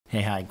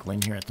Hey, hi,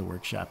 Glenn here at the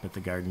workshop at the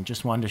garden.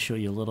 Just wanted to show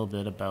you a little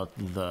bit about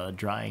the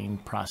drying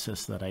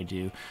process that I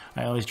do.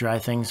 I always dry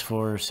things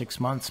for 6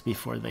 months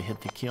before they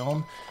hit the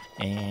kiln.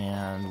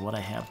 And what I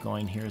have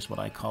going here is what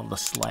I call the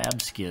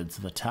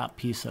Slabskids. The top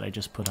piece that I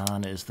just put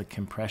on is the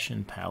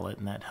compression pallet,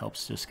 and that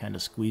helps just kind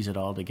of squeeze it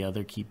all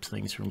together, keeps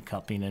things from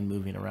cupping and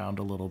moving around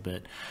a little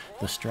bit.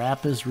 The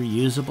strap is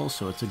reusable,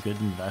 so it's a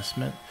good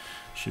investment.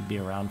 Should be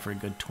around for a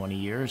good 20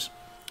 years.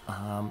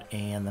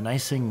 And the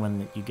nice thing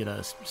when you get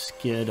a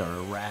skid or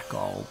a rack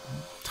all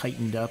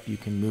tightened up, you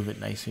can move it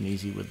nice and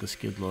easy with the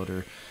skid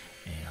loader.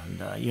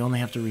 And you only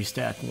have to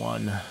restack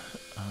one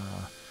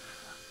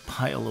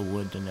pile of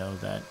wood to know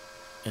that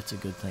it's a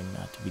good thing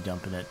not to be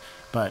dumping it.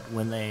 But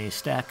when they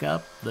stack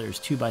up, there's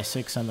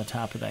 2x6 on the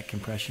top of that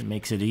compression.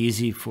 Makes it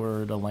easy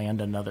for to land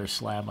another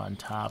slab on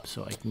top,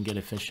 so I can get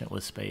efficient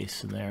with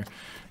space in there.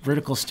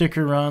 Vertical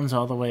sticker runs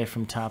all the way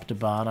from top to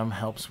bottom,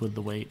 helps with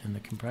the weight and the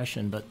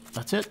compression. But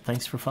that's it.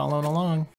 Thanks for following along.